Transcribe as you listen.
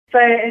So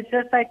it's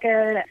just like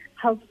a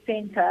health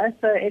center,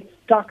 so it's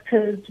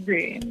doctors'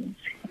 rooms,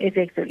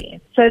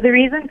 effectively. So the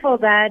reason for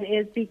that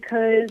is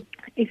because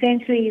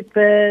essentially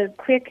the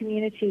queer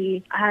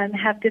community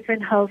have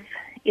different health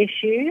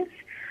issues.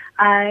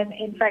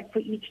 In fact, for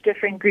each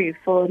different group,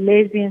 for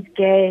lesbians,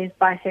 gays,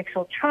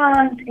 bisexual,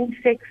 trans,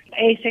 intersex,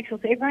 asexual,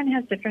 so everyone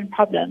has different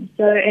problems.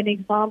 So an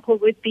example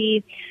would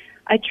be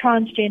a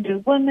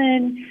transgender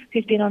woman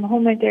who's been on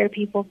hormone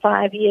therapy for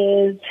 5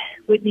 years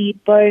would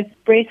need both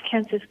breast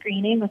cancer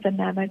screening with a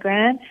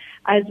mammogram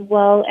as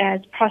well as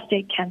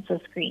prostate cancer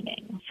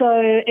screening. So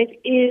it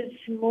is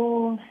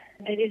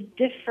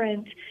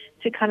different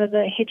to kind of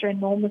the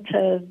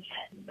heteronormative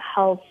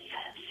health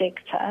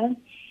sector.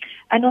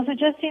 And also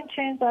just in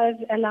terms of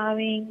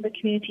allowing the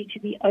community to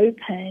be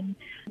open,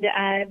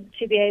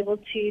 to be able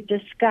to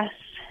discuss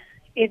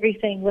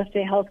everything with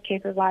their healthcare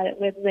provider,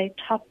 whether they're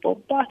top or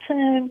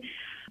bottom,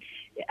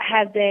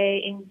 have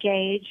they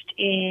engaged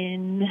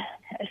in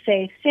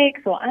safe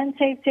sex or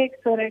unsafe sex,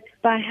 sort of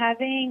by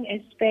having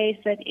a space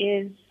that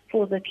is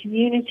for the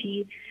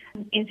community,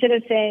 instead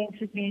of saying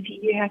to the community,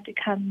 you have to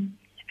come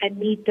and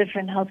meet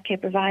different healthcare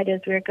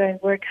providers,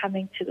 we're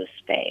coming to the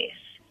space.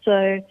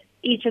 So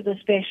each of the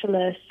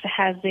specialists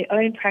has their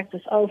own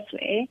practice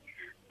elsewhere,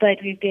 but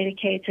we've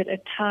dedicated a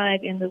time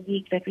in the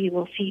week that we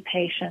will see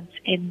patients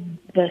in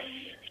this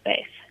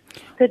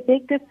space. The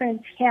big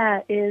difference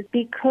here is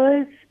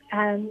because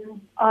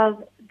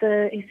of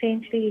the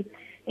essentially,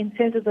 in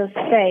terms of the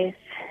space,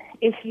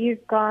 if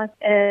you've got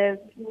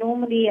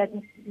normally at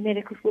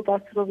medical school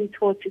hospital, we're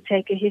taught to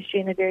take a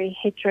history in a very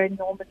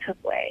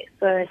heteronormative way.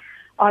 So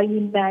are you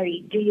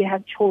married? Do you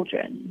have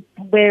children?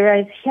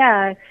 Whereas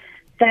here,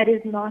 that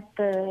is not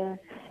the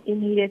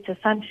immediate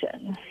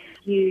assumption.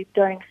 You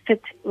don't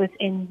fit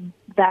within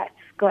that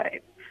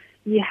scope.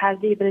 You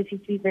have the ability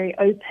to be very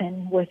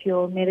open with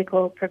your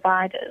medical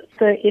providers.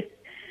 So if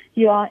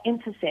you are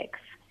intersex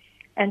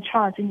and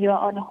trans and you are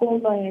on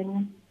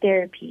hormone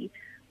therapy,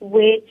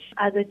 which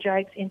other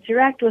drugs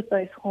interact with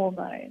those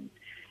hormones?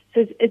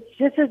 So it's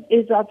just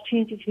is the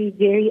opportunity to be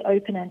very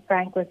open and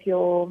frank with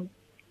your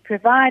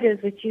providers,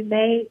 which you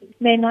may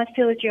not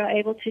feel that you're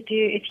able to do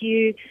if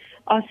you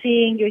are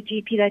seeing your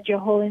GP that your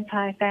whole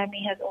entire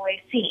family has always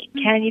seen.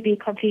 Can you be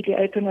completely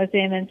open with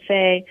them and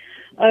say,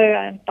 oh,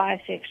 I'm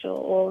bisexual,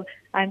 or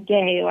I'm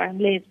gay, or I'm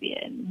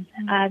lesbian?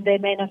 They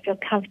may not feel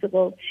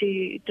comfortable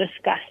to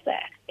discuss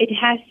that. It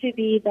has to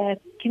be that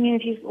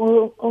community is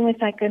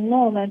almost like a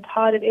norm and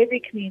part of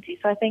every community.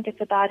 So I think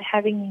it's about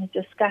having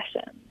a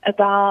discussion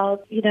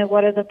about,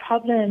 what are the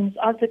problems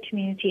of the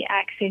community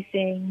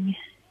accessing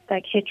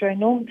like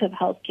heteronormative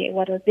healthcare?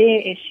 What are their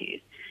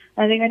issues?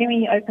 I think only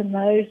when you open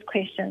those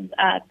questions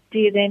up do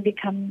you then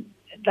become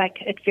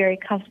it's very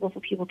comfortable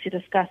for people to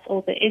discuss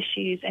all the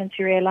issues and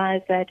to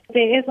realize that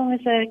there is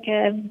almost like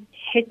a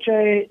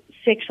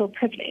heterosexual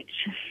privilege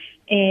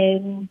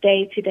in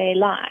day-to-day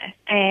life,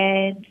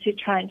 and to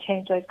try and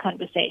change those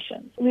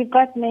conversations. We've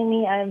got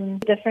many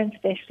different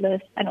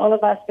specialists, and all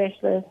of our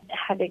specialists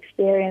have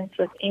experience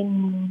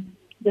within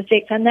the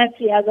sector, and that's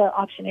the other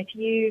option. If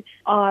you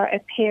are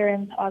a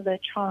parent of a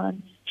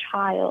trans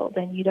child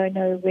and you don't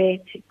know where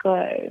to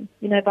go,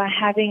 by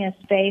having a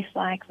space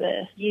like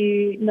this,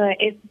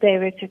 if they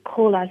were to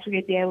call us,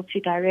 we'd be able to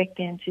direct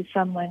them to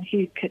someone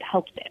who could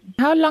help them.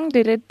 How long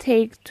did it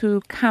take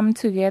to come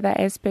together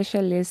as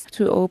specialists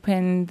to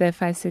open the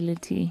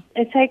facility?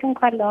 It's taken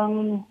quite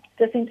long.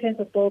 Just in terms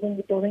of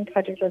the building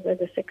project was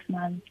over 6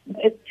 months.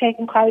 It's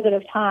taken quite a bit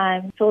of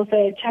time to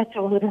also chat to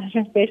all the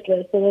different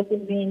specialists. So this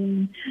has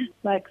been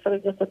sort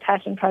of just a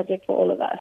passion project for all of us.